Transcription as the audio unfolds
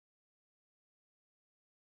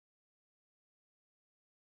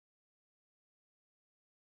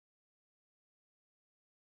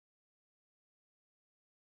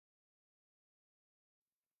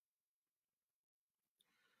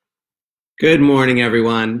Good morning,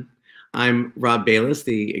 everyone. I'm Rob Bayless,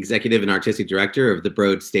 the Executive and Artistic Director of the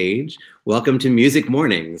Broad Stage. Welcome to Music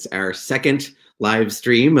Mornings, our second live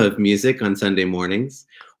stream of music on Sunday mornings.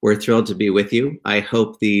 We're thrilled to be with you. I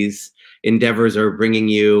hope these endeavors are bringing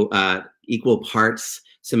you equal parts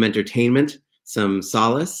some entertainment, some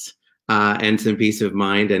solace, and some peace of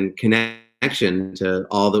mind and connection to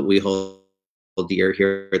all that we hold dear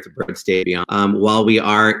here at the Broad Stage while we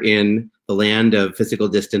are in the land of physical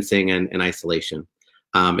distancing and isolation.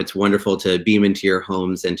 It's wonderful to beam into your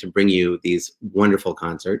homes and to bring you these wonderful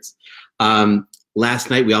concerts. Last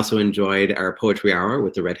night, we also enjoyed our Poetry Hour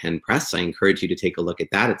with the Red Hen Press. I encourage you to take a look at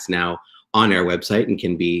that. It's now on our website and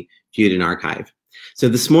can be viewed in archive. So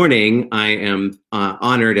this morning, I am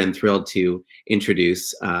honored and thrilled to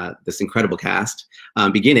introduce this incredible cast,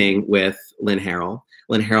 beginning with Lynn Harrell.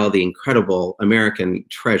 Lynn Harrell, the incredible American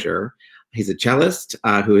treasure. He's a cellist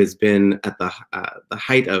who has been at the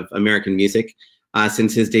height of American music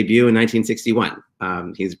since his debut in 1961.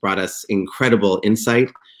 He's brought us incredible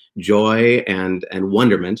insight, joy, and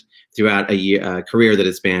wonderment throughout a career that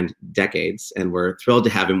has spanned decades, and we're thrilled to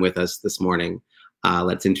have him with us this morning.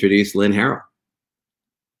 Let's introduce Lynn Harrell.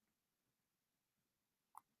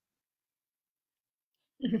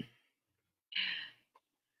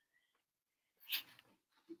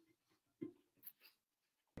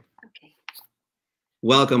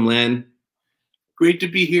 Welcome, Lynn. Great to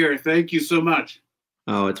be here. Thank you so much.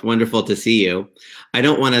 Oh, it's wonderful to see you. I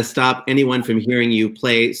don't want to stop anyone from hearing you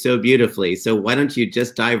play so beautifully. So why don't you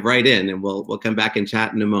just dive right in, and we'll come back and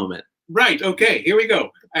chat in a moment. Right. Okay. Here we go.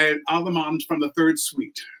 Allemans from the Third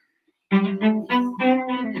Suite.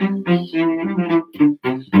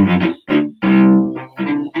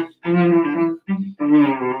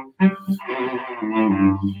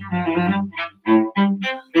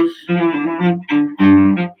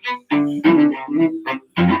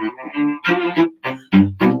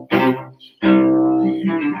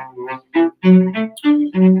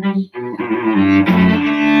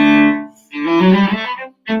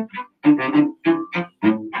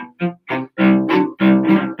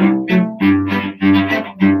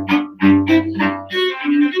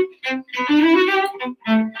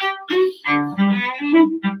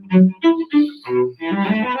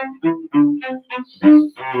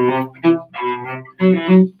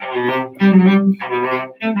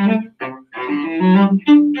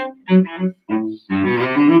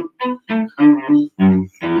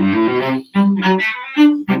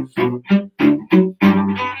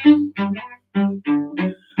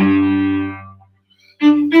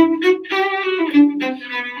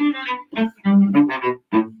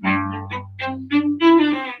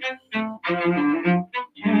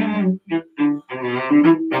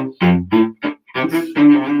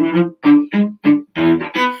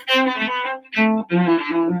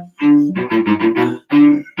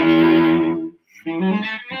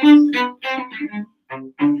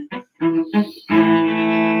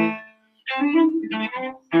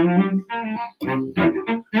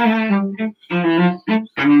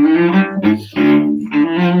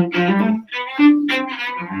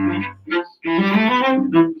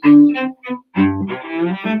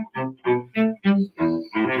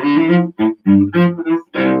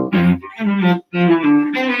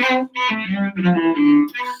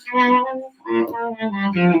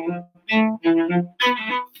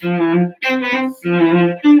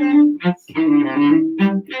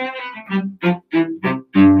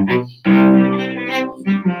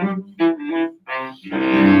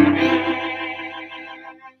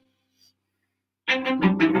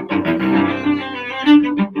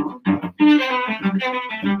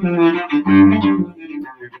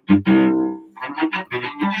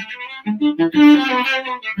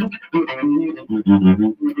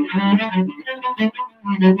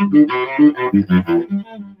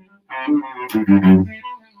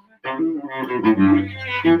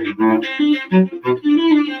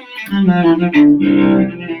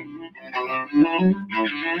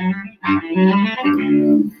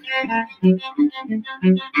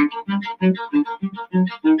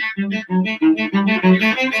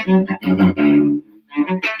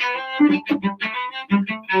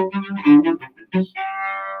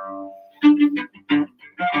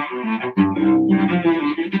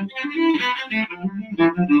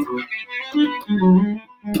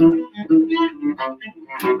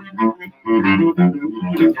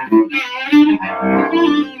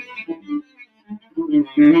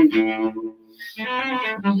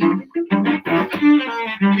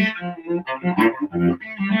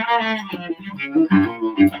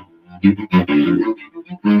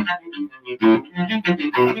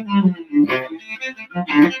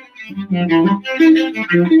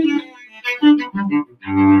 Good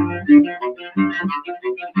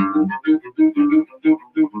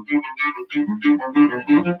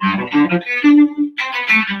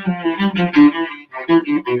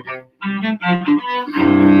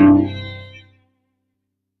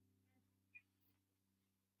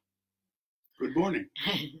morning.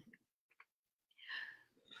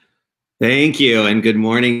 Thank you, and good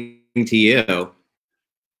morning to you.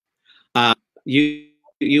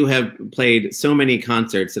 You have played so many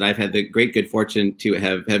concerts that I've had the great good fortune to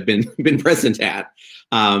have been present at,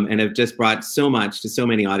 and have just brought so much to so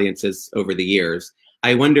many audiences over the years.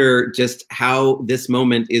 I wonder just how this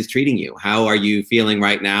moment is treating you. How are you feeling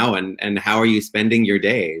right now, and how are you spending your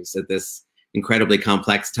days at this incredibly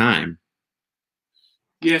complex time?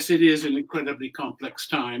 Yes, it is an incredibly complex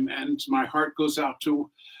time, and my heart goes out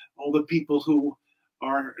to all the people who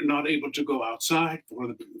are not able to go outside, for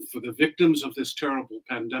the victims of this terrible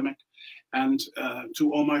pandemic, and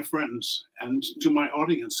to all my friends and to my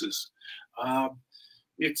audiences.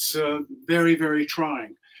 It's very, very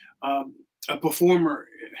trying. A performer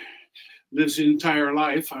lives an entire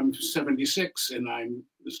life. I'm 76 and I'm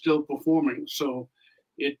still performing, so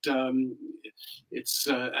it's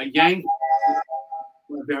a yank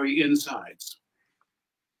my very insides.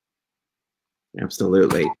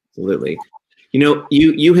 Absolutely, absolutely. You know,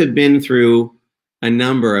 you have been through a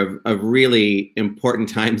number of really important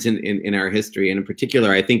times in our history, and in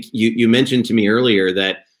particular, I think you mentioned to me earlier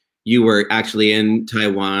that you were actually in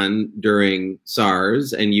Taiwan during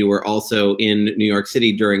SARS, and you were also in New York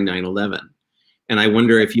City during 9/11. And I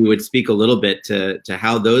wonder if you would speak a little bit to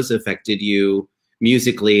how those affected you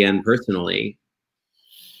musically and personally.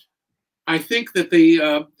 I think that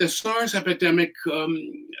the SARS epidemic,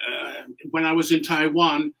 when I was in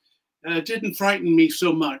Taiwan, didn't frighten me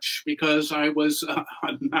so much because I was a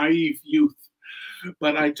naive youth.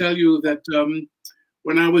 But I tell you that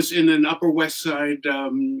when I was in an Upper West Side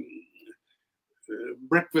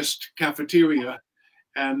breakfast cafeteria,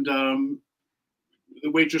 and the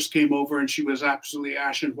waitress came over and she was absolutely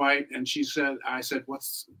ashen white, and she said, I said,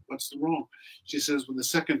 what's wrong? She says, well, the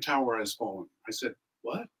second tower has fallen. I said,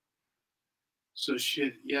 what? So she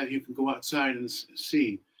said, yeah, you can go outside and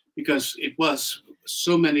see, because it was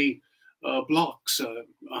so many blocks,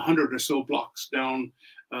 100 or so blocks down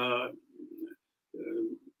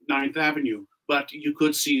 9th Avenue, but you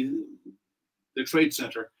could see the Trade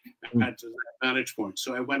Center at the vantage point.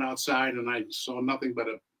 So I went outside and I saw nothing but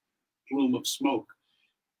a plume of smoke.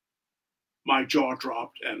 My jaw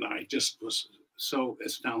dropped and I just was so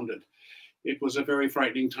astounded. It was a very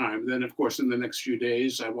frightening time. Then, of course, in the next few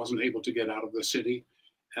days, I wasn't able to get out of the city.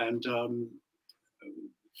 And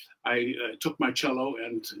I took my cello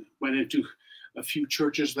and went into a few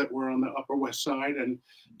churches that were on the Upper West Side and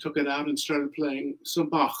took it out and started playing some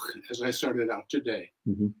Bach as I started out today.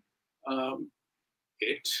 Mm-hmm.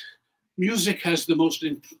 Music has the most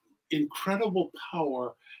incredible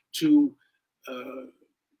power to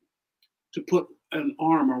put an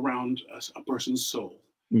arm around a person's soul.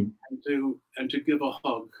 Mm. and to give a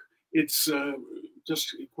hug. It's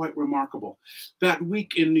just quite remarkable. That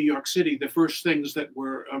week in New York City, the first things that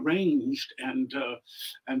were arranged and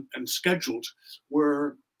scheduled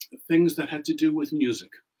were things that had to do with music.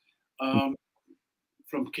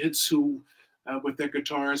 From kids who, with their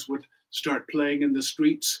guitars, would start playing in the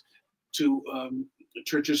streets, to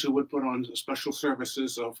churches who would put on special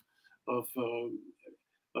services of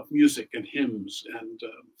music and hymns, and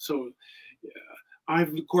so.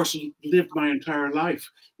 I've, of course, lived my entire life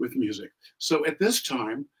with music. So at this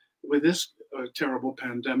time, with this terrible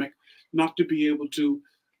pandemic, not to be able to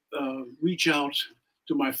reach out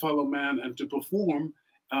to my fellow man and to perform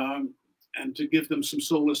and to give them some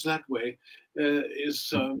solace that way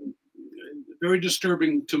is very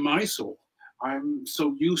disturbing to my soul. I'm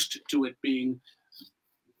so used to it being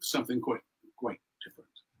something quite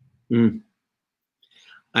different.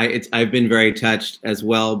 I've been very touched as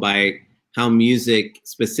well by how music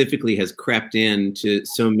specifically has crept into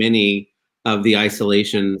so many of the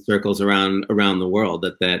isolation circles around the world,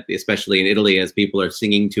 that especially in Italy, as people are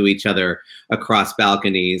singing to each other across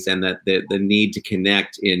balconies, and that the need to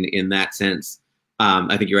connect in that sense.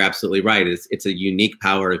 I think you're absolutely right. It's a unique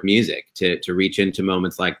power of music to reach into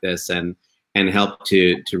moments like this and help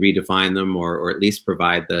to redefine them, or at least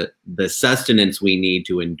provide the sustenance we need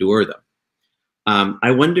to endure them.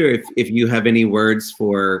 I wonder if you have any words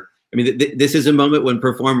for, I mean, this is a moment when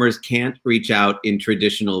performers can't reach out in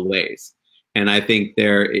traditional ways. And I think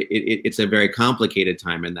it's a very complicated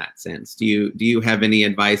time in that sense. Do you have any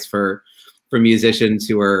advice for musicians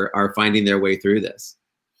who are finding their way through this?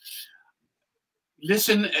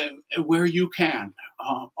 Listen where you can.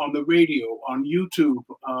 on the radio, on YouTube,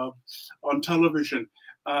 on television.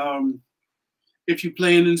 If you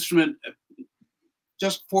play an instrument,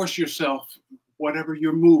 just force yourself, whatever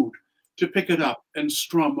your mood, to pick it up and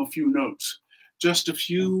strum a few notes. Just a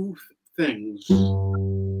few things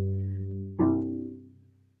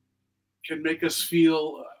can make us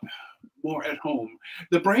feel more at home.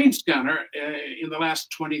 The brain scanner in the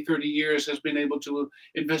last 20, 30 years has been able to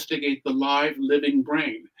investigate the live, living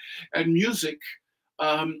brain. And music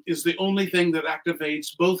is the only thing that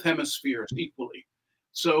activates both hemispheres equally.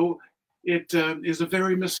 So it is a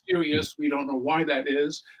very mysterious, we don't know why that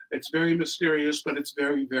is. It's very mysterious, but it's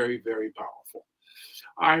very, very, very powerful.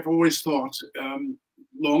 I've always thought,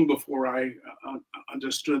 long before I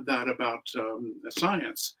understood that about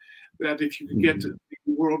science, that if you could get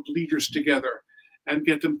world leaders together and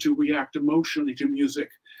get them to react emotionally to music,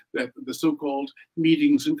 that the so-called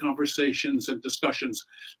meetings and conversations and discussions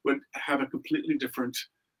would have a completely different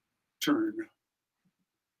turn.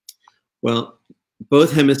 Well,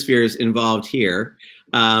 both hemispheres involved here.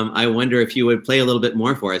 I wonder if you would play a little bit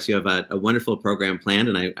more for us. You have a wonderful program planned,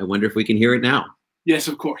 and I wonder if we can hear it now. Yes,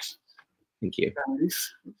 of course. Thank you.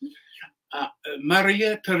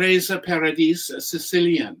 Maria Teresa Paradis, a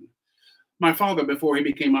Sicilian. My father, before he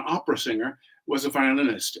became an opera singer, was a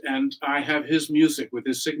violinist, and I have his music with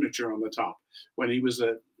his signature on the top when he was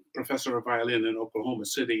a professor of violin in Oklahoma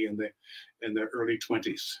City in the early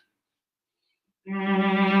 20s.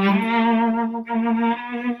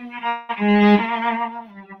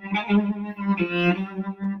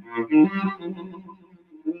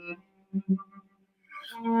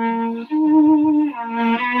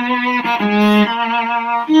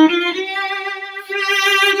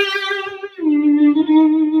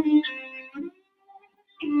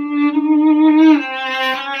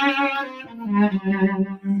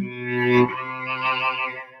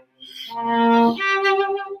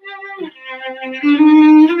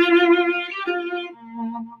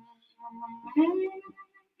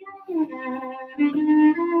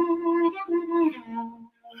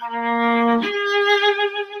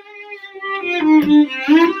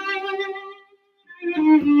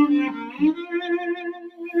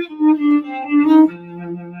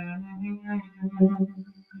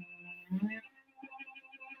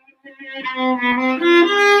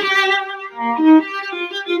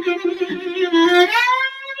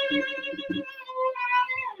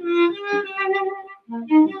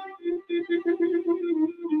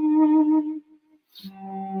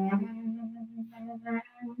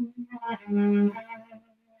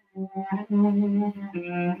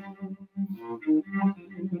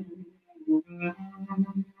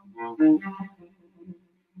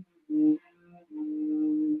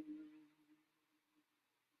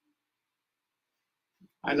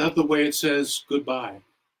 I love the way it says goodbye.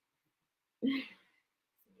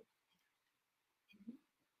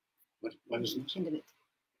 What is it?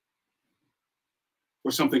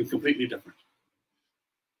 Or something completely different.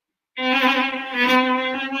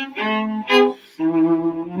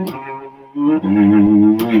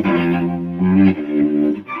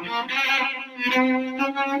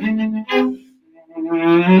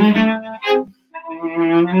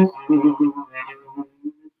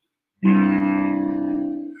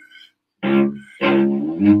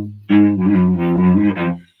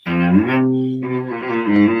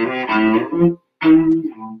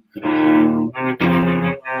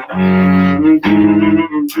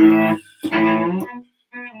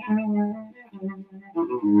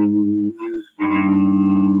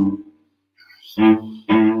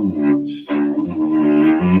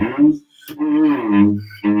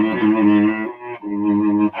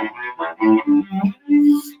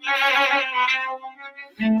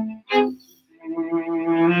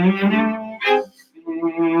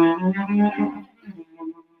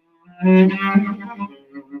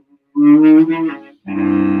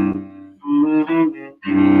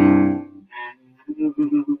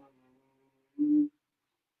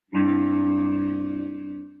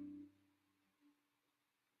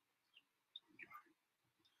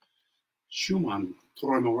 Schumann,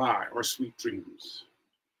 Träumerei, or Sweet Dreams.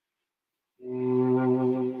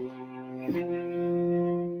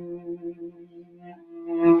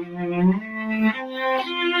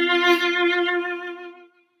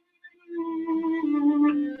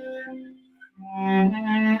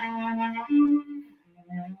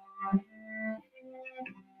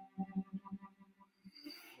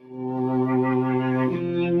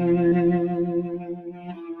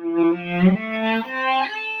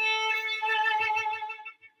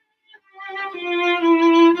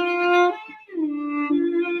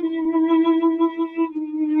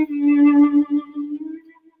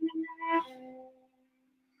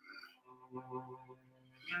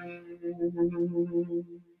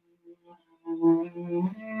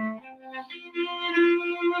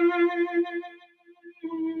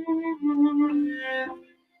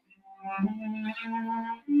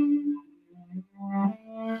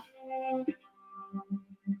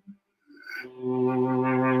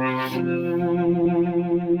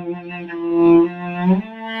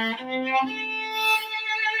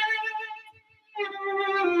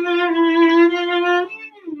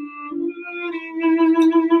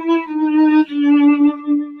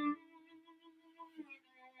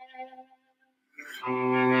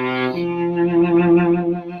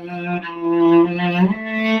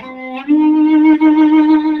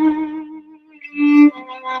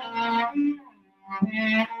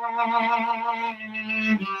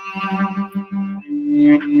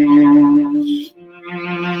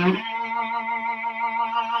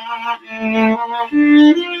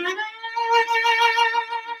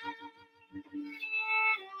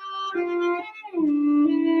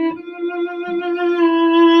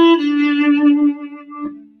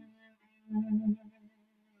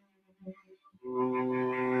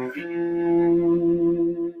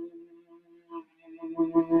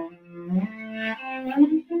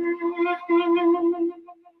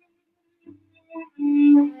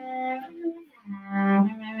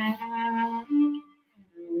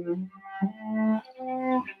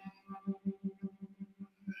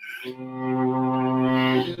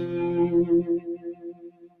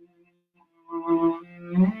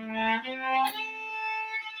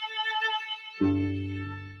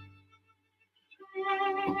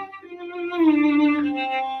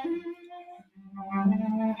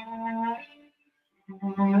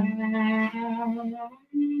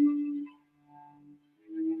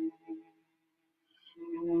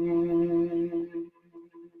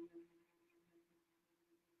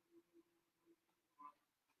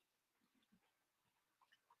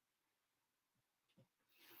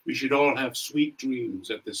 We should all have sweet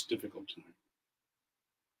dreams at this difficult time.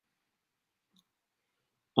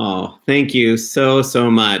 Oh, thank you so,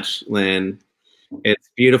 so much, Lynn. It's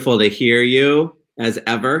beautiful to hear you as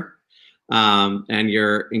ever. And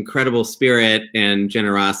your incredible spirit and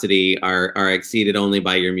generosity are exceeded only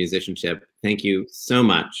by your musicianship. Thank you so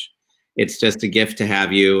much. It's just a gift to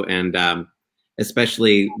have you, and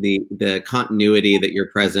especially the continuity that your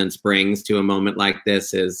presence brings to a moment like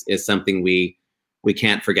this is something we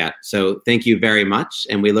can't forget. So thank you very much,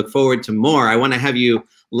 and we look forward to more. I want to have you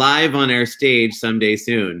live on our stage someday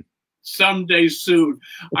soon. Someday soon.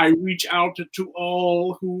 I reach out to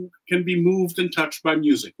all who can be moved and touched by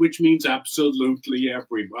music, which means absolutely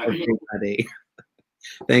everybody.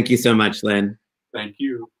 Thank you so much, Lynn. Thank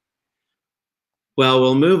you. Well,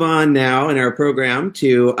 we'll move on now in our program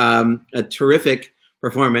to a terrific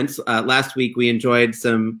performance. Last week, we enjoyed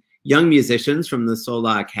some young musicians from the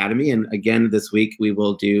Sola Academy, and again this week, we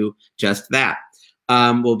will do just that.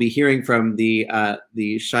 We'll be hearing from the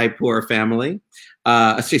Shapouri family.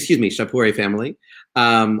 Shapouri family.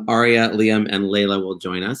 Arya, Liam, and Layla will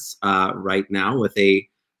join us right now with a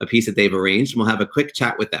piece that they've arranged, and we'll have a quick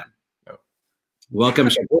chat with them. Oh. Welcome,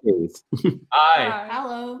 Shapouris. Hi.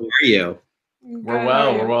 Hello. How are you? We're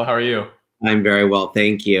well. We're well. How are you? I'm very well,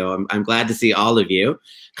 thank you. I'm glad to see all of you.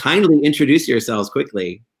 Kindly introduce yourselves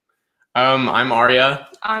quickly. I'm Arya.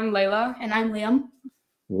 I'm Layla. And I'm Liam.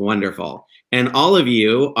 Wonderful. And all of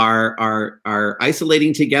you are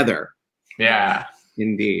isolating together. Yeah.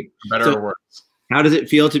 Indeed. Better or worse. How does it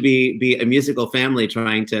feel to be a musical family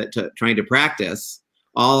trying to practice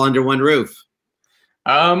all under one roof?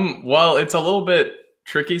 Well, it's a little bit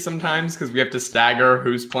tricky sometimes because we have to stagger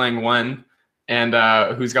who's playing when and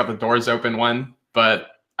who's got the doors open when. But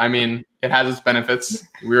I mean, it has its benefits.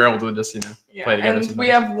 We were able to just, play together. And we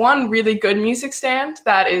have one really good music stand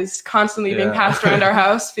that is constantly being passed around our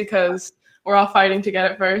house because we're all fighting to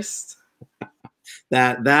get it first.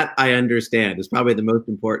 That I understand is probably the most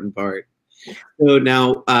important part. So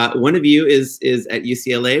now one of you is at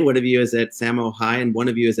UCLA, one of you is at Samo High, and one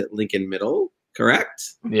of you is at Lincoln Middle,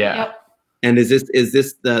 correct? Yeah. Yep. And is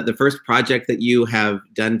this the first project that you have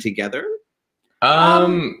done together?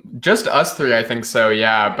 Just us three, I think so,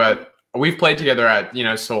 yeah. But we've played together at,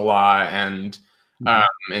 Sola and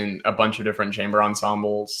in a bunch of different chamber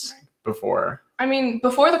ensembles before. I mean,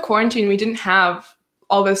 before the quarantine, we didn't have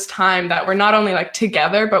all this time that we're not only like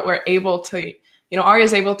together, but we're able to,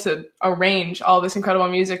 Arya's able to arrange all this incredible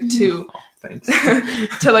music to,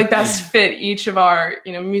 to like best fit each of our,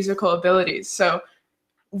 musical abilities. So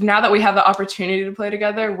now that we have the opportunity to play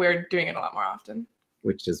together, we're doing it a lot more often.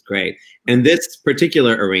 Which is great. And this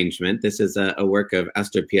particular arrangement, this is a work of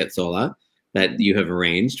Astor Piazzolla that you have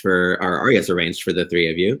arranged for, or Arya's arranged for the three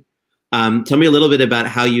of you. Tell me a little bit about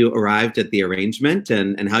how you arrived at the arrangement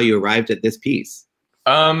and how you arrived at this piece.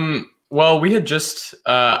 Well, we had just,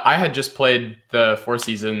 I had just played the Four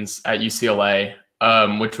Seasons at UCLA,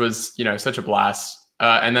 which was, such a blast.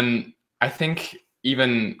 And then I think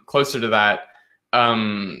even closer to that,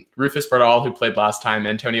 Rufus Bardal, who played last time,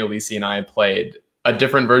 Antonio Lisi and I played a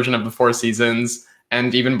different version of the Four Seasons.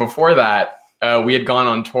 And even before that, we had gone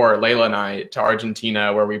on tour, Layla and I, to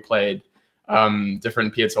Argentina, where we played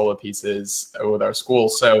different Piazzolla pieces with our school.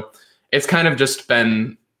 So it's kind of just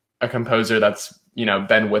been a composer that's,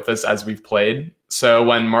 been with us as we've played. So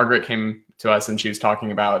when Margaret came to us and she was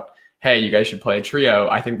talking about, hey, you guys should play a trio,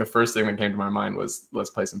 I think the first thing that came to my mind was, let's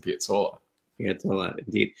play some Piazzolla. Piazzolla,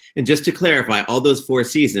 indeed. And just to clarify, all those Four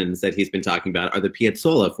Seasons that he's been talking about are the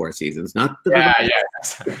Piazzolla Four Seasons, not the... Yeah.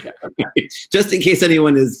 Just in case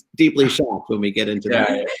anyone is deeply shocked when we get into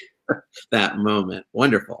that moment.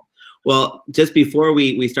 Wonderful. Well, just before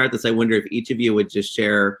we start this, I wonder if each of you would just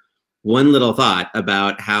share one little thought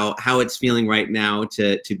about how it's feeling right now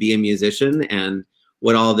to be a musician, and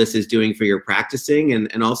what all this is doing for your practicing,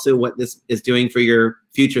 and also what this is doing for your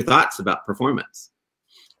future thoughts about performance.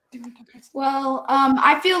 Well,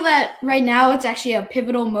 I feel that right now it's actually a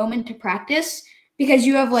pivotal moment to practice, because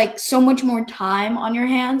you have like so much more time on your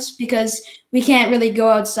hands, because we can't really go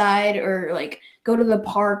outside or like go to the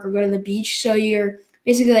park or go to the beach. So you're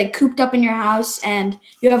basically like cooped up in your house and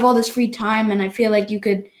you have all this free time. And I feel like you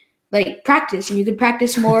could like practice, and you could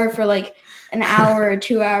practice more for like an hour or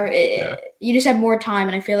 2 hours. You just have more time.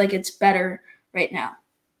 And I feel like it's better right now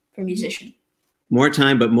for musicians. More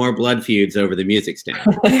time, but more blood feuds over the music stand.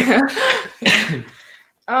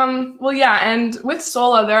 Well, yeah, and with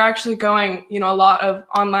Sola, they're actually going, a lot of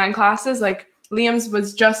online classes. Like Liam's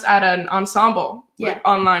was just at an ensemble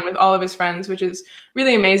online with all of his friends, which is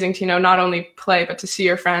really amazing to, not only play, but to see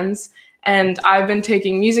your friends. And I've been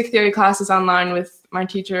taking music theory classes online with my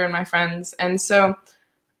teacher and my friends. And so,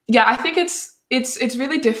 yeah, I think it's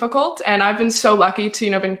really difficult. And I've been so lucky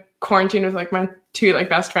to, been quarantined with like my two like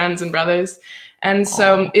best friends and brothers. And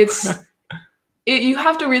so you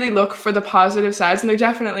have to really look for the positive sides, and there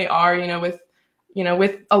definitely are, with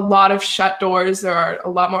a lot of shut doors, there are a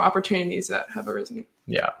lot more opportunities that have arisen.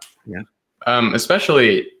 Yeah.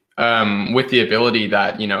 Especially with the ability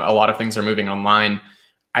that, a lot of things are moving online.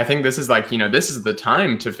 I think this is like, this is the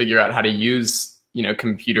time to figure out how to use,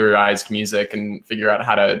 computerized music, and figure out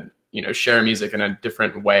how to, share music in a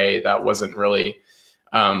different way that wasn't really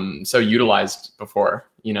so utilized before,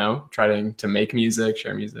 trying to make music,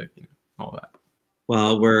 share music, all that.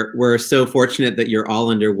 Well, we're so fortunate that you're all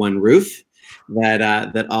under one roof,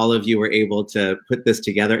 that all of you were able to put this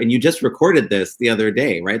together. And you just recorded this the other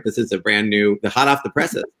day, right? This is a brand new, hot off the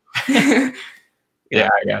presses. Yeah,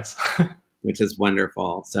 I guess. Which is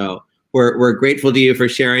wonderful. So we're grateful to you for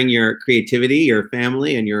sharing your creativity, your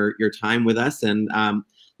family, and your time with us. And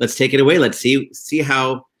let's take it away. Let's see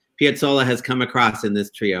how Piazzolla has come across in this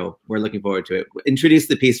trio. We're looking forward to it. Introduce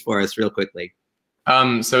the piece for us real quickly.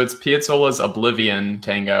 So it's Piazzolla's Oblivion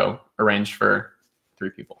tango, arranged for 3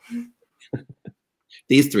 people.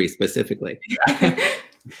 These 3 specifically.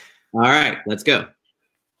 All right, let's go.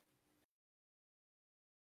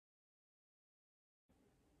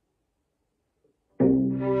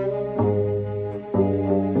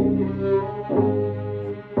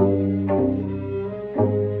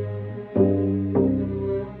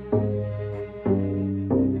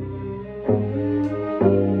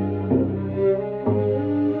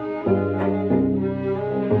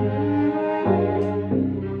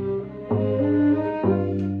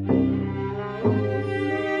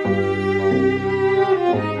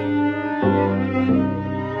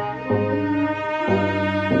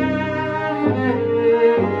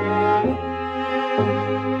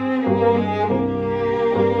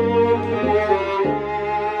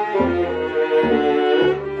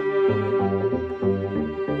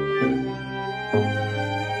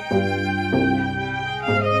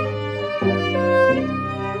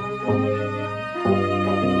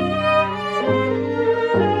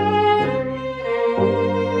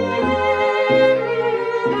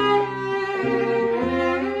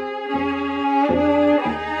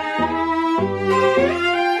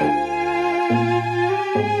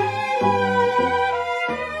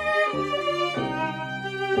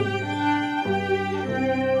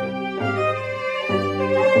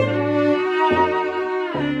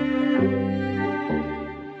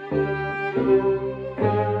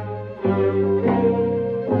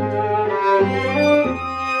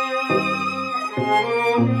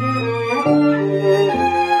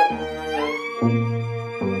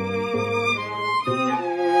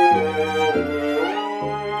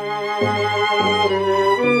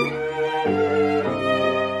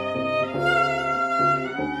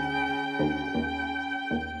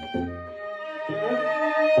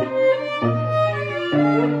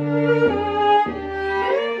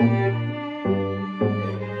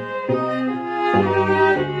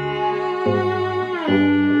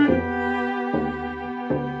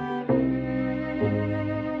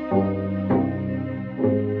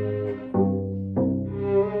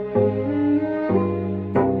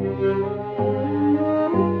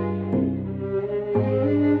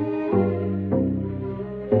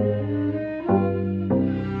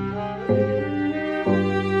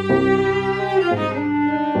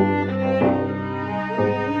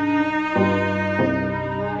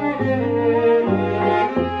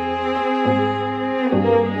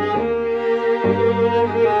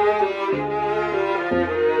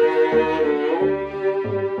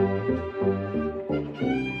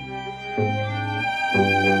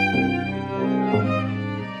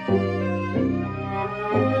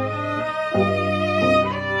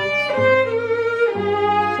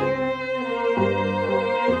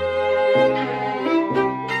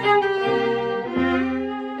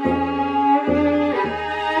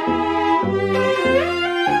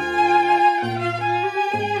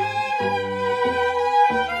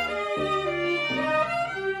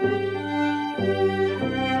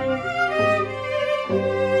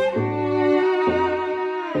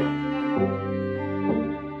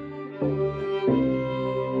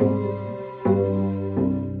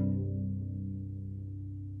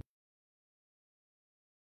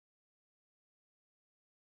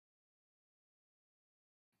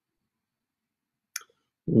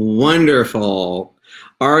 Wonderful.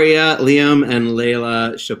 Arya, Liam, and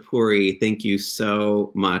Layla Shapouri, thank you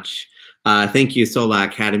so much. Thank you, Sola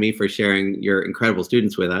Academy, for sharing your incredible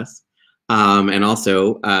students with us. And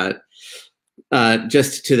also,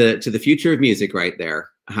 just to the future of music right there.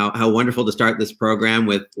 How wonderful to start this program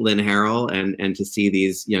with Lynn Harrell and to see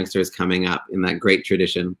these youngsters coming up in that great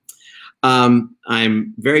tradition.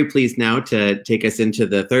 I'm very pleased now to take us into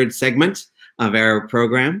the third segment of our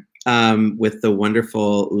program with the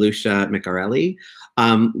wonderful Lucia Micarelli.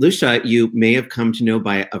 Lucia, you may have come to know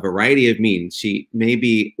by a variety of means. She may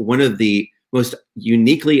be one of the most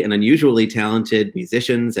uniquely and unusually talented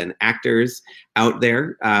musicians and actors out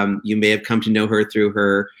there. You may have come to know her through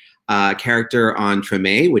her character on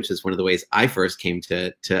Treme, which is one of the ways I first came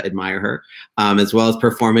to admire her, as well as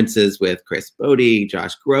performances with Chris Bodie,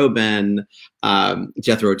 Josh Groban,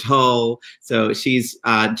 Jethro Tull. So she's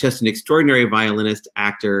just an extraordinary violinist,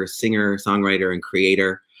 actor, singer, songwriter, and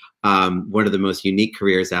creator. One of the most unique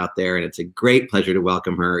careers out there, and it's a great pleasure to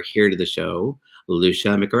welcome her here to the show, Lucia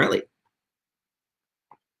Micarelli.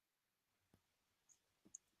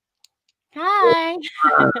 Hi.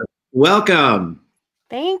 Welcome.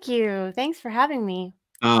 Thank you. Thanks for having me.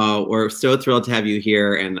 Oh, we're so thrilled to have you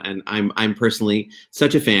here, and I'm personally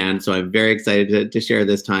such a fan, so I'm very excited to share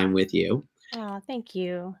this time with you. Oh, thank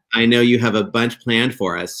you. I know you have a bunch planned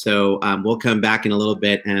for us, so we'll come back in a little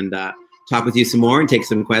bit and talk with you some more and take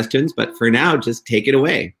some questions. But for now, just take it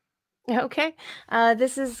away. Okay.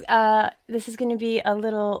 This is going to be a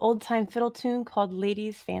little old-time fiddle tune called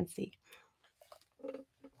Lady's Fancy.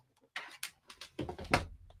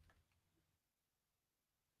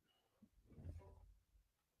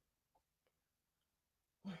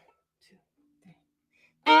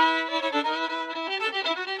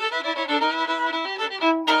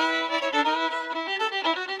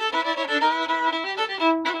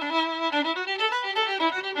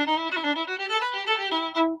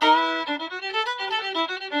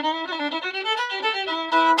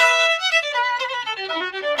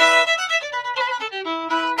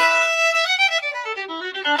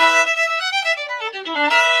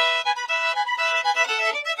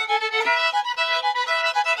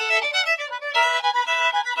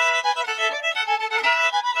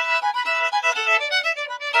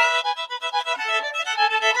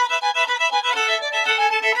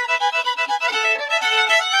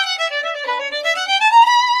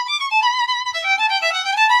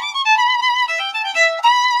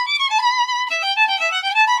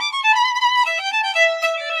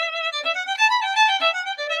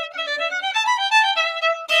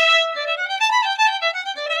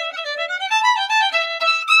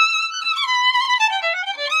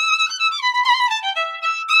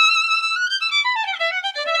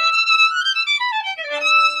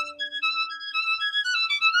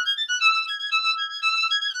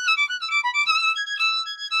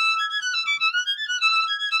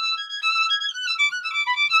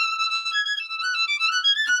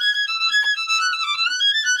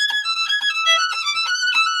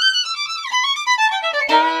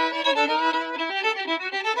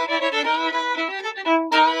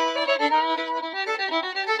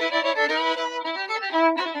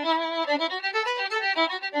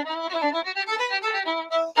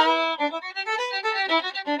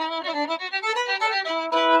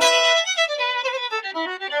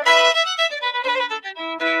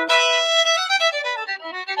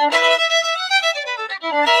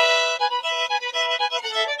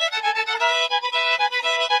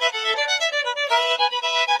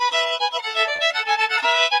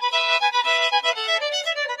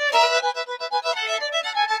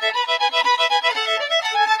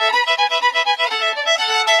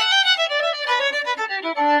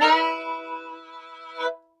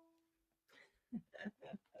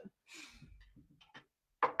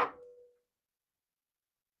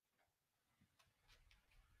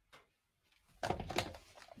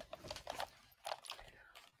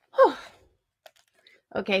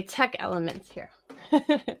 Okay, tech elements here.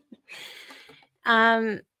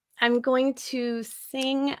 I'm going to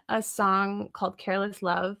sing a song called Careless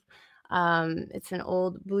Love. It's an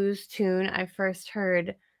old blues tune. I first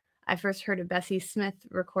heard a Bessie Smith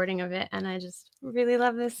recording of it, and I just really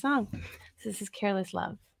love this song. So this is Careless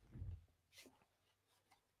Love.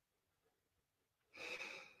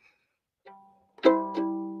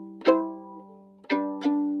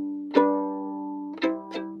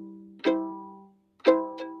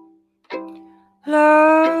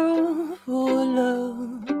 Love, oh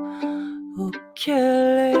love, oh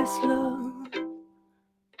careless love,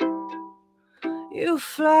 you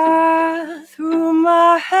fly through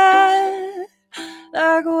my head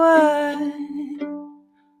like wine.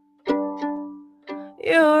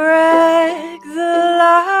 You wreck the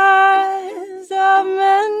lives of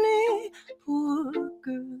many poor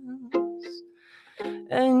girls,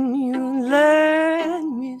 and you let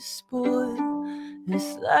me spoil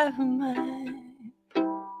this life of mine.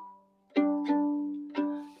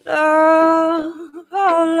 Love,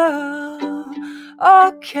 oh love,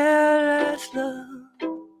 oh careless love,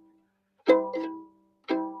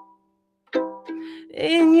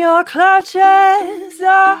 in your clutches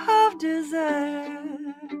of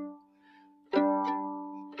desire,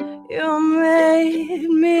 you made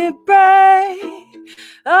me break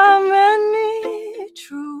a many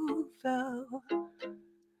true vow.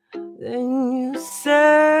 Then you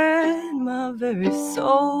set my very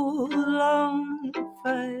soul on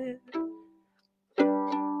fire.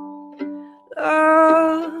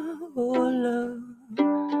 Love, oh love,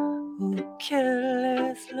 oh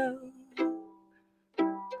careless love.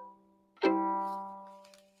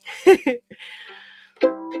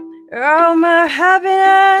 All my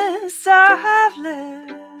happiness I have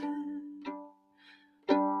left,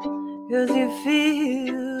 'cause you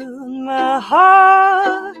filled my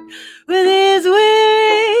heart with these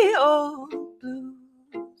weary old blues.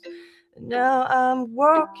 And now I'm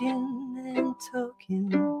walking and talking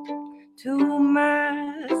to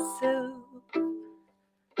myself.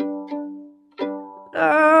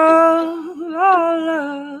 Love, oh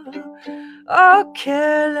love, oh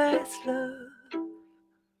careless love.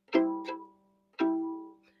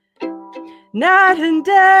 Night and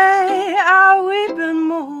day I weep and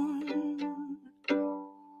mourn.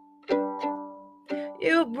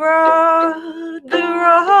 You brought the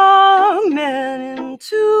wrong man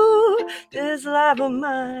into this life of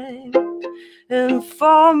mine, and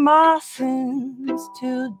for my sins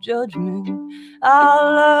till judgment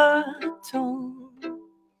I'll atone.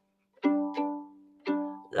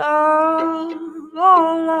 Love,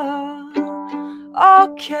 oh love,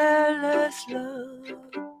 oh careless love.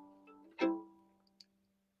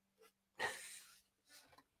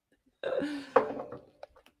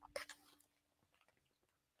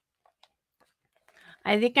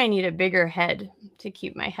 I think I need a bigger head to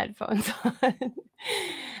keep my headphones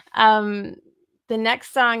on. The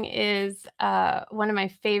next song is one of my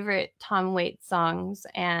favorite Tom Waits songs,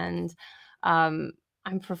 and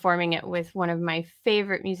I'm performing it with one of my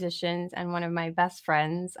favorite musicians and one of my best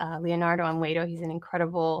friends, Leonardo Amuedo. He's an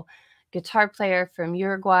incredible guitar player from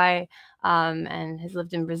Uruguay, and has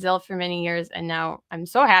lived in Brazil for many years. And now I'm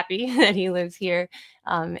so happy that he lives here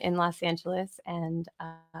in Los Angeles. And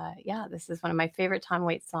yeah, this is one of my favorite Tom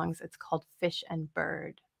Waits songs. It's called Fish and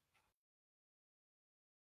Bird.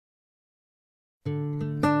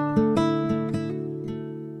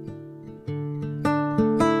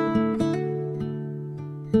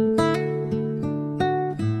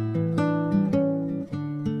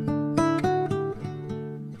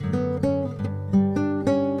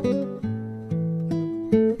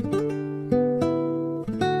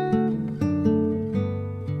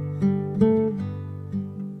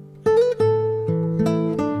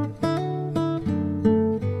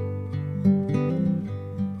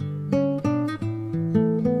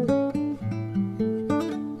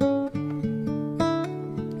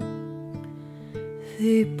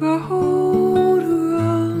 They brought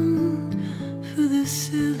around for the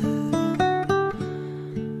cellar,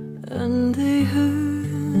 and they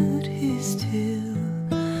heard his tale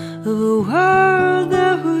of a world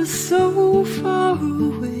that was so far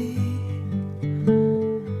away,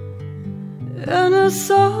 and a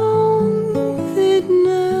song they'd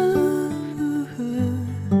never heard,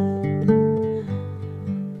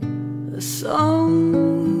 a song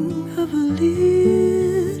of a little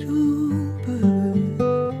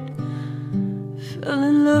fell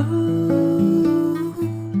in love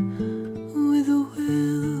with a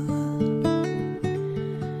whale.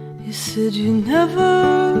 He said you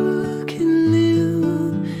never can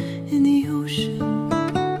live in the ocean,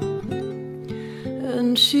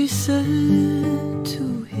 and she said to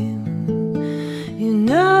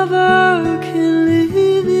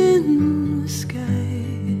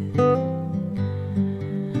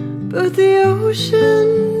but the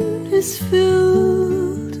ocean is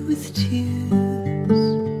filled with tears,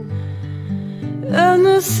 and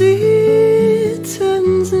the sea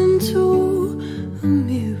turns into a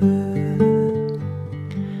mirror.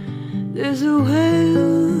 There's a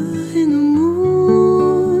whale in the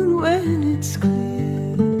moon when it's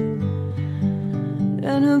clear,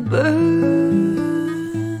 and a bird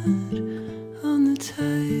on the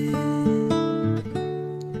tide.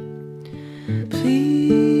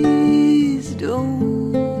 Please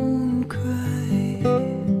don't cry,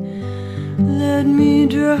 let me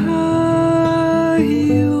dry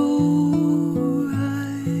your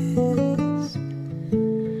eyes.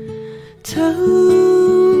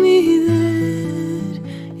 Tell me that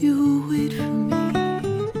you'll wait for me,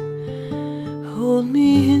 hold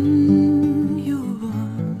me in your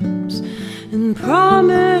arms, and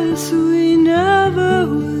promise we never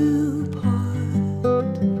will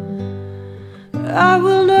part. I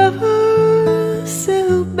will never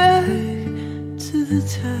sail back to the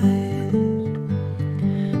tide,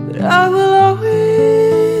 but I will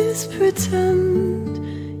always pretend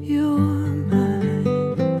you're mine.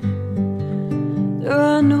 Though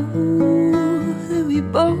I know that we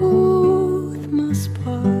both must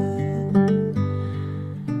part,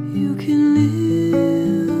 you can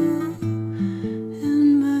live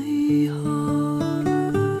in my heart.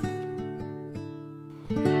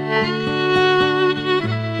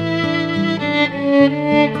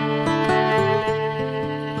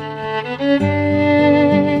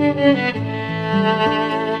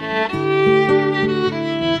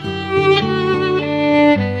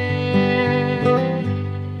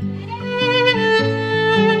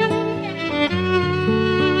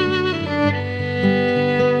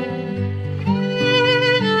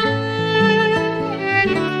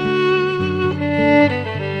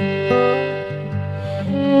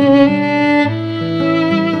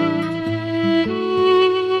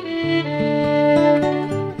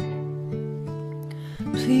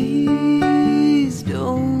 Please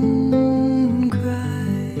don't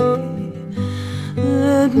cry,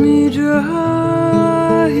 let me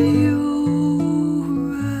dry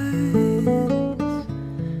your eyes.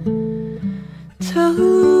 Tell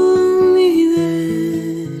me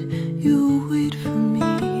that you'll wait for me,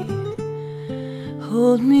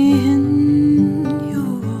 hold me in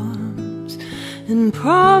your arms, and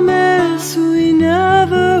promise we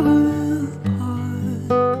never will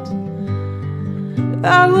part.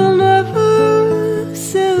 I will never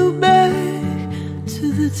sail back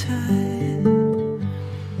to the tide,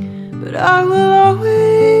 but I will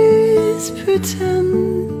always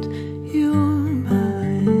pretend you're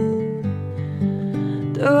mine.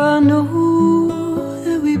 Though I know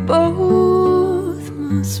that we both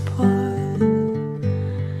must part,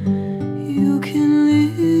 you can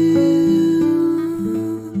live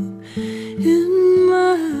in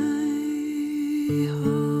my heart.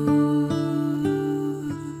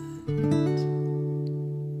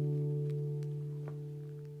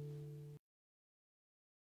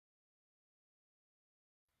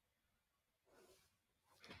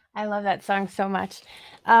 I love that song so much.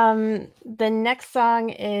 The next song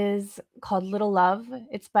is called Little Love.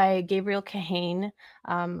 It's by Gabriel Kahane,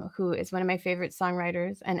 who is one of my favorite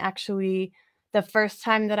songwriters. And actually, the first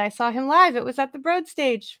time that I saw him live, it was at the Broad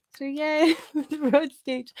Stage. So yay, the Broad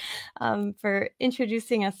Stage, for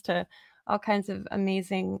introducing us to all kinds of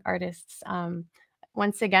amazing artists.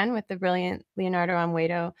 Once again, with the brilliant Leonardo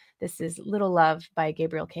Amuedo, this is Little Love by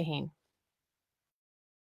Gabriel Kahane.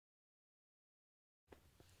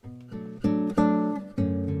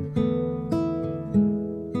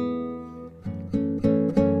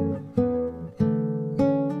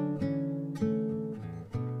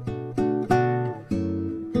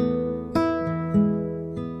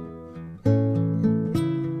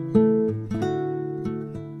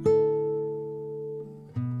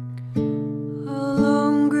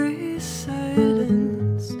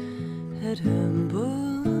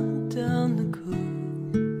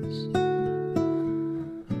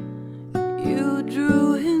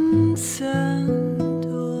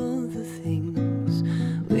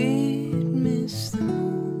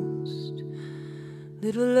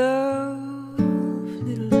 Little love,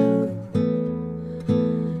 little love,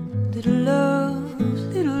 little love,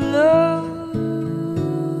 little love,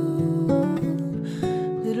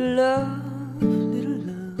 little love, little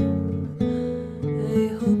love.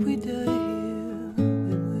 I hope we die here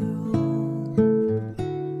when we're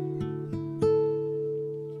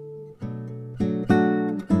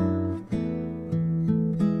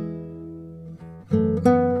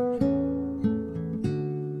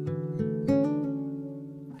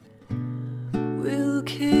We'll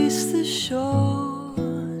case the shore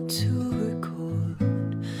to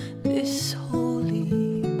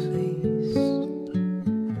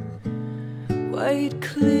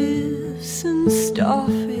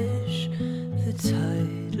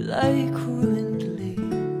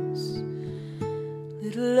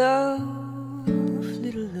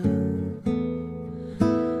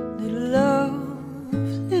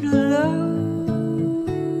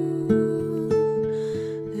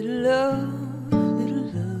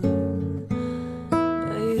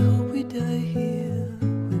die here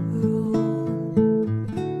when we're old.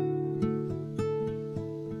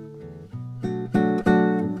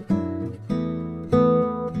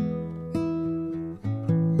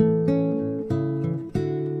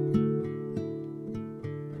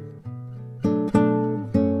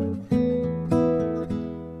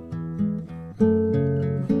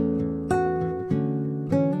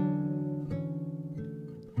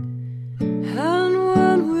 And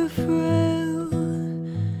when we're frail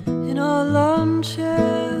in our lawn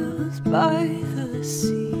chairs by the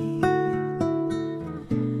sea,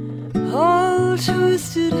 all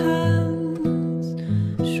twisted hands,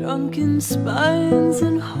 shrunken spines,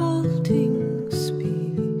 and halting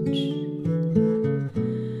speech,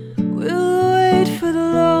 we'll wait for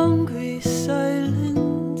the long gray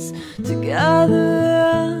silence to gather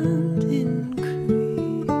and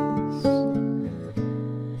increase.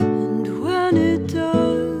 And when it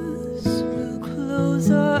does, we'll close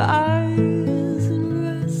our eyes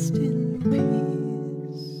and rest in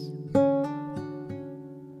peace.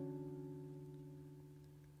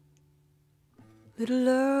 Little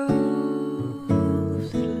love,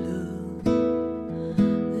 little love,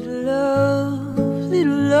 little love,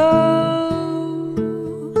 little love,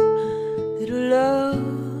 little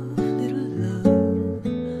love, little love.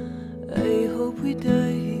 I hope we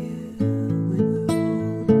die here when we're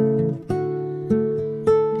old.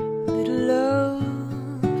 Little love,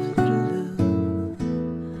 little love,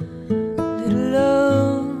 little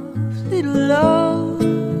love, little love,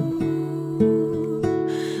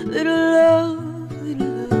 little love,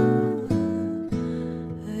 little love.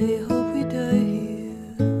 I hope we die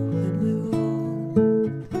here when we're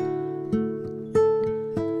old.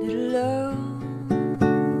 Little love,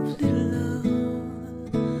 little love,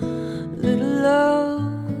 little love,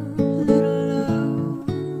 little love,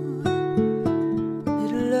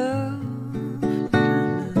 little love,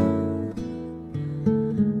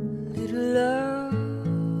 little love,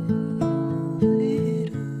 little love.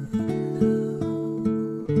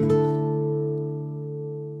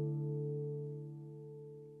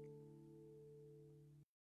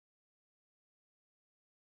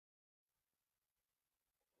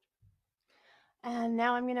 And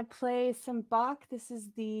now I'm going to play some Bach. This is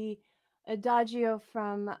the Adagio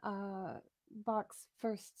from Bach's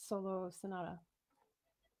first solo sonata.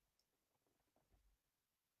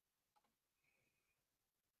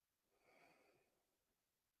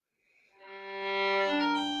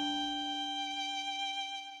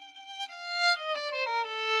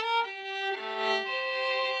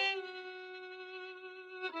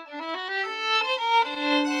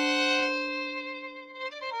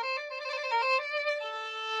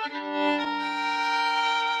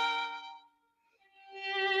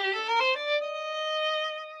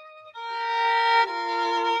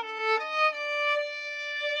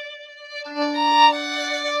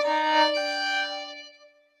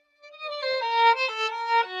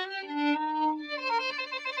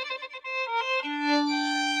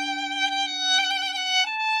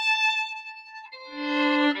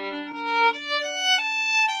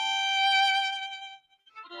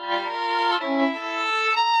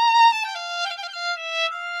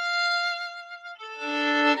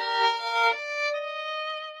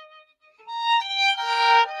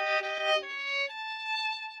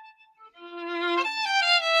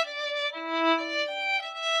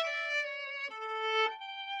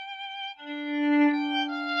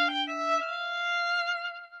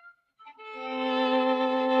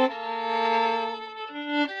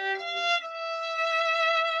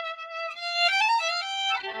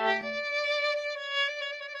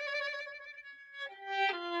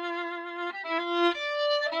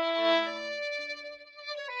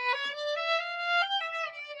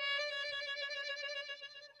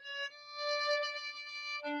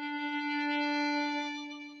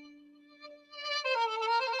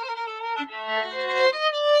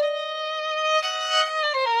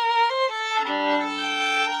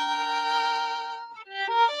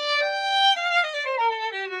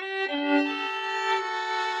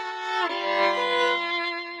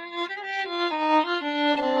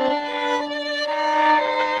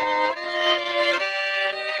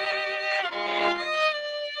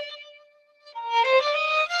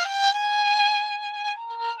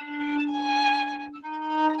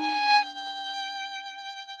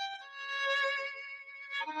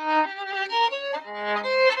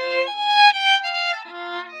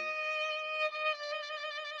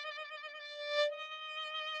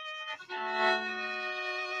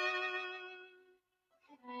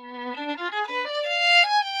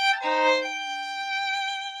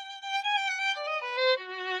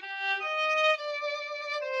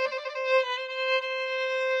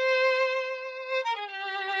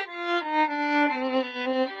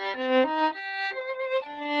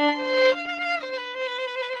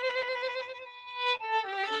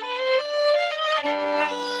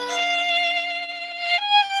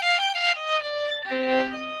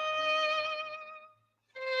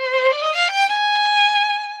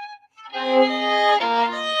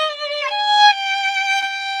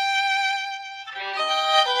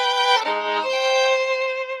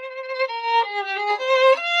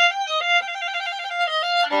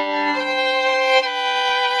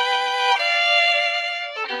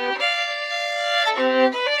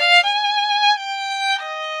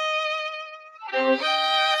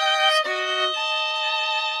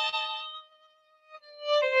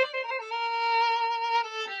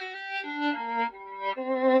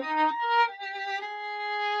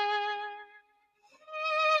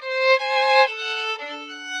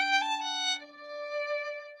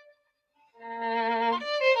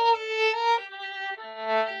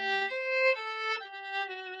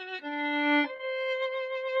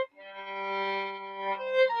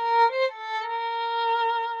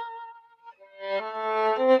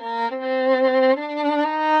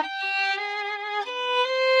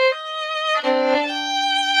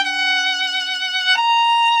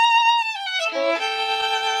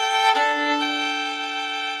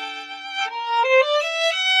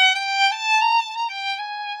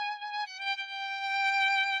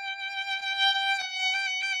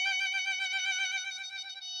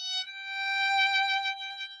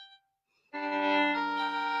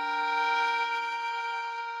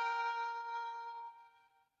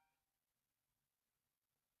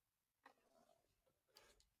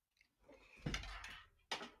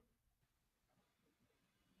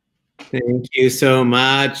 Thank you so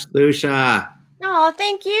much, Lucia. Oh,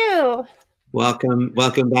 thank you. Welcome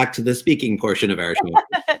back to the speaking portion of our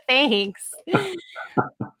show. Thanks.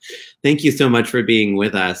 Thank you so much for being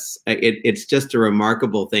with us. It's just a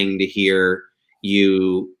remarkable thing to hear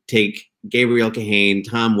you take Gabriel Kahane,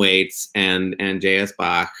 Tom Waits, and J.S.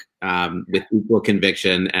 Bach with equal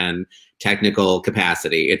conviction and technical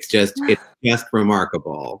capacity. It's just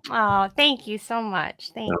remarkable. Oh, thank you so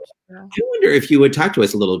much. Thank you. I wonder if you would talk to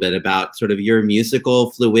us a little bit about sort of your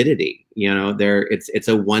musical fluidity. You know, it's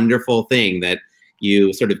a wonderful thing that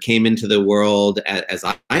you sort of came into the world, as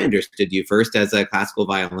I understood you, first as a classical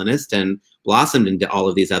violinist and blossomed into all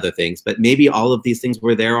of these other things. But maybe all of these things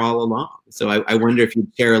were there all along. So I wonder if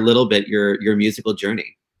you'd share a little bit your musical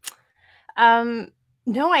journey.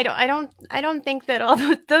 No, I don't think that all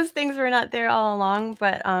those things were not there all along.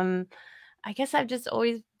 But I guess I've just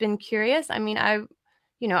always been curious. I mean, I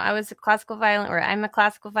was a classical I'm a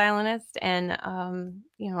classical violinist, and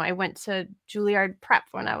I went to Juilliard prep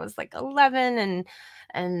when I was like 11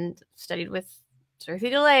 and studied with Dorothy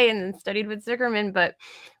DeLay and then studied with Zuckerman. But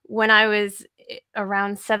when I was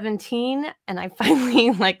around 17 and I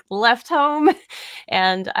finally like left home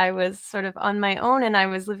and I was sort of on my own and I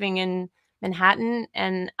was living in Manhattan,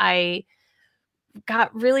 and I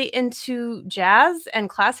got really into jazz and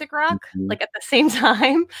classic rock like at the same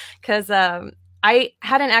time, because I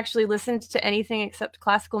hadn't actually listened to anything except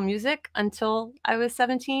classical music until I was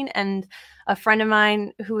 17. And a friend of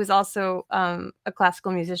mine who was also a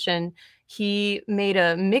classical musician, he made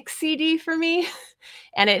a mix CD for me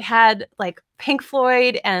and it had like Pink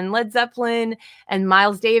Floyd and Led Zeppelin and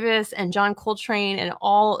Miles Davis and John Coltrane and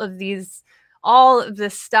all of this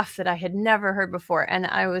stuff that I had never heard before. And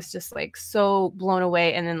I was just like so blown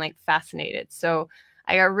away and then like fascinated. So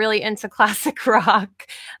I got really into classic rock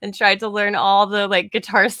and tried to learn all the like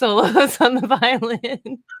guitar solos on the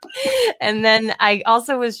violin. And then I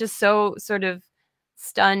also was just so sort of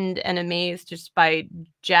stunned and amazed just by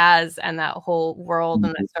jazz and that whole world.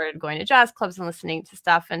 And I started going to jazz clubs and listening to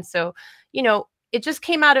stuff. And so, it just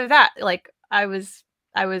came out of that. Like I was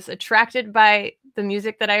attracted by the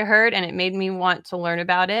music that I heard, and it made me want to learn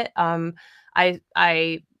about it. I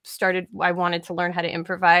wanted to learn how to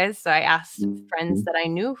improvise. So I asked friends that I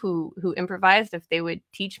knew who improvised if they would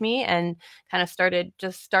teach me, and kind of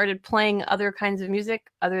started playing other kinds of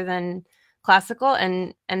music other than classical,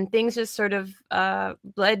 and things just sort of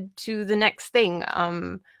led to the next thing.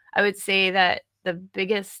 I would say that the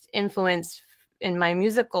biggest influence in my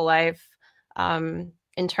musical life,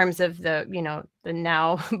 in terms of the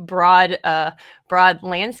now broad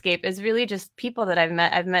landscape, is really just people that I've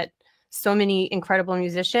met. I've met so many incredible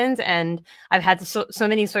musicians, and I've had so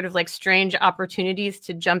many sort of like strange opportunities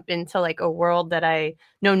to jump into like a world that I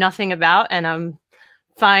know nothing about, and I'm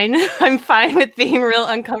fine with being real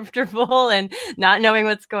uncomfortable and not knowing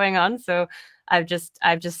what's going on. So I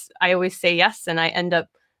always say yes, and I end up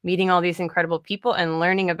meeting all these incredible people and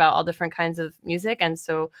learning about all different kinds of music. And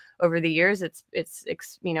so over the years, it's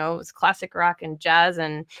classic rock and jazz,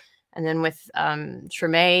 and then with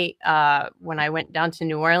Treme, when I went down to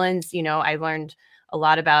New Orleans, I learned a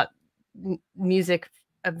lot about music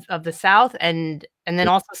of the South, and then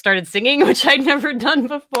also started singing, which I'd never done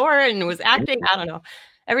before, and was acting. I don't know.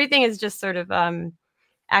 Everything is just sort of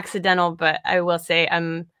accidental, but I will say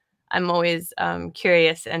I'm always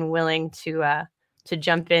curious and willing to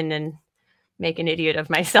jump in and make an idiot of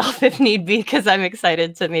myself if need be, because I'm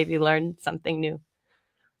excited to maybe learn something new.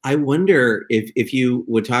 I wonder if you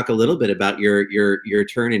would talk a little bit about your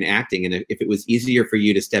turn in acting, and if it was easier for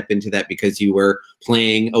you to step into that because you were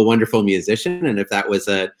playing a wonderful musician, and if that was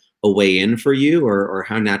a way in for you, or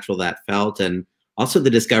how natural that felt, and also the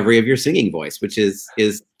discovery of your singing voice, which is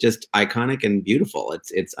just iconic and beautiful.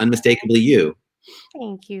 It's unmistakably you.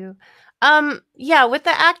 Thank you. Yeah, with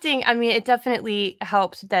the acting, I mean, it definitely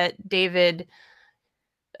helped that David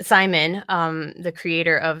Simon, the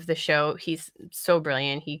creator of the show, he's so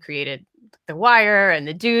brilliant. He created The Wire and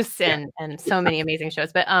The Deuce and so many amazing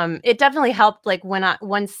shows. But it definitely helped. Like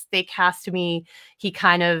once they cast me, he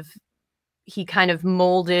kind of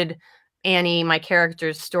molded Annie, my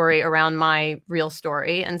character's story, around my real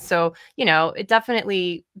story. And so, it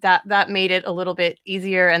definitely that made it a little bit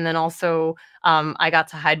easier. And then also I got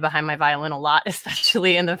to hide behind my violin a lot,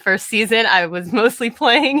 especially in the first season. I was mostly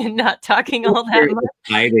playing and not talking all that much.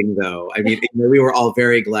 Hiding, though. I mean, we were all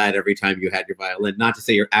very glad every time you had your violin. Not to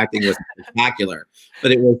say your acting was spectacular,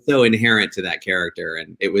 but it was so inherent to that character,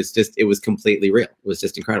 and it was completely real. It was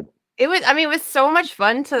just incredible. It was so much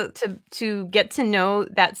fun to get to know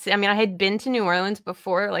that. I mean, I had been to New Orleans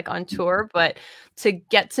before, like on tour, but to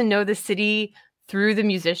get to know the city through the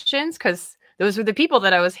musicians, because those were the people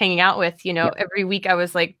that I was hanging out with. You know, every week I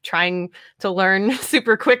was like trying to learn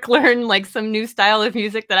learn like some new style of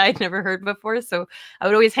music that I'd never heard before. So I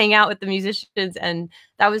would always hang out with the musicians, and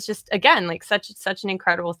that was just, again, like such an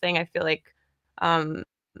incredible thing. I feel like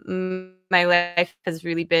my life has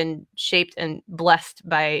really been shaped and blessed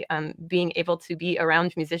by being able to be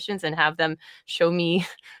around musicians and have them show me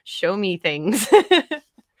things.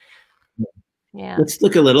 Yeah. Let's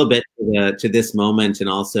look a little bit to this moment, and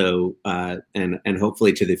also and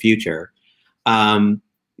hopefully to the future.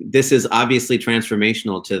 This is obviously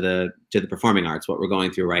transformational to the performing arts, what we're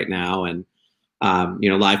going through right now, and you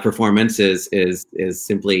know, live performance is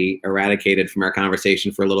simply eradicated from our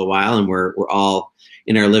conversation for a little while, and we're all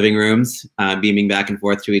in our living rooms, beaming back and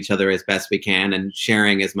forth to each other as best we can and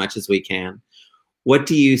sharing as much as we can. What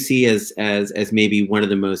do you see as maybe one of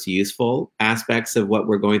the most useful aspects of what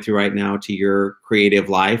we're going through right now to your creative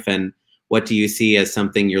life? And what do you see as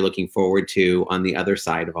something you're looking forward to on the other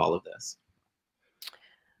side of all of this?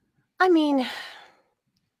 I mean,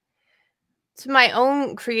 to my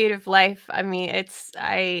own creative life, I mean,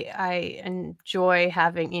 I enjoy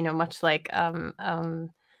having, you know, much like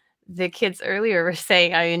the kids earlier were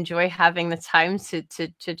saying, I enjoy having the time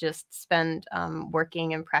to just spend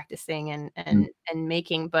working and practicing and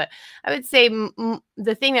making. But I would say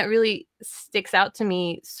the thing that really sticks out to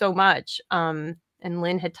me so much, and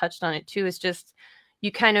Lynn had touched on it too, is just you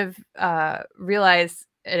kind of realize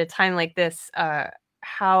at a time like this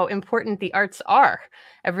how important the arts are.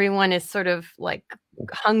 Everyone is sort of like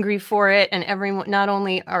hungry for it, and everyone, not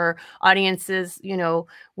only are audiences, you know,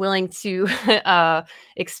 willing to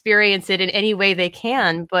experience it in any way they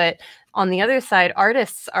can, but on the other side,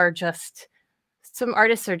 some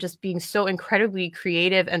artists are just being so incredibly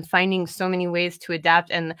creative and finding so many ways to adapt,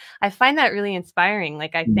 and I find that really inspiring.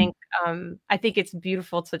 Like I think it's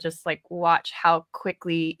beautiful to just like watch how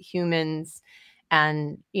quickly humans,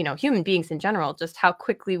 and, you know, human beings in general, just how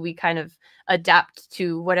quickly we kind of adapt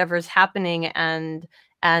to whatever's happening and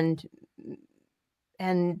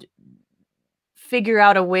figure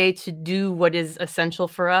out a way to do what is essential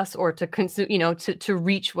for us, or to consume, you know, to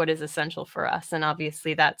reach what is essential for us. And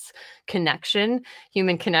obviously that's connection,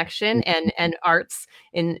 human connection, and arts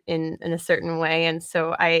in a certain way. And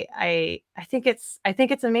so I think it's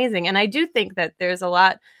amazing. And I do think that there's a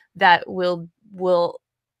lot that will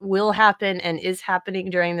happen and is happening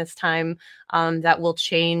during this time that will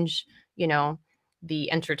change, you know,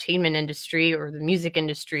 the entertainment industry or the music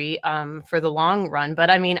industry for the long run. But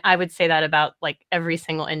I mean, I would say that about like every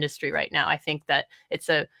single industry right now. I think that it's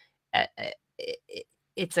a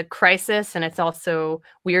crisis, and it's also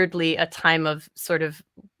weirdly a time of sort of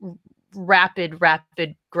rapid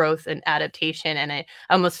growth and adaptation. And I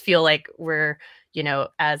almost feel like we're, you know,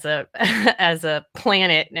 as a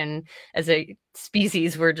planet and as a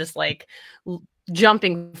species, we're just like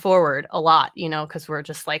jumping forward a lot, you know, because we're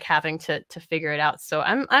just like having to figure it out. So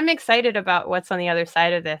I'm excited about what's on the other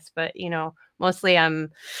side of this, but you know, mostly I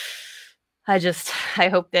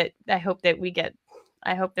hope that we get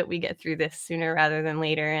through this sooner rather than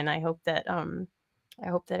later, and I hope that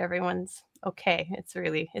everyone's okay. It's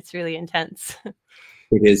really intense.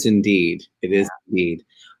 It is indeed. It is indeed.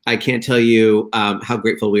 I can't tell you how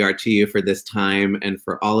grateful we are to you for this time and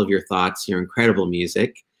for all of your thoughts, your incredible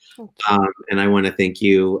music. And I want to thank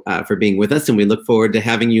you for being with us, and we look forward to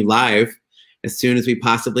having you live as soon as we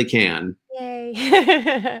possibly can.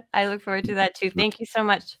 Yay. I look forward to that too. Thank you so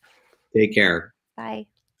much. Take care. Bye.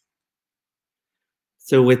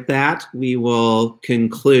 So with that, we will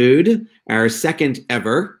conclude our second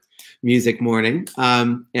ever Music Morning,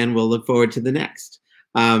 and we'll look forward to the next.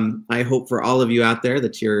 I hope for all of you out there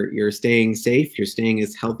that you're staying safe, you're staying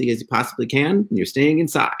as healthy as you possibly can, and you're staying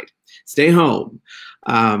inside. Stay home,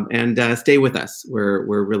 and stay with us.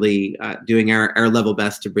 We're really doing our level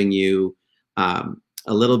best to bring you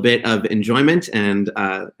a little bit of enjoyment and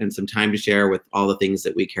some time to share with all the things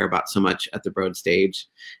that we care about so much at the Broad Stage.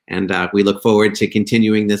 And we look forward to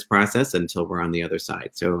continuing this process until we're on the other side.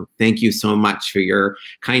 So thank you so much for your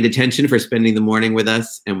kind attention, for spending the morning with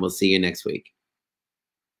us, and we'll see you next week.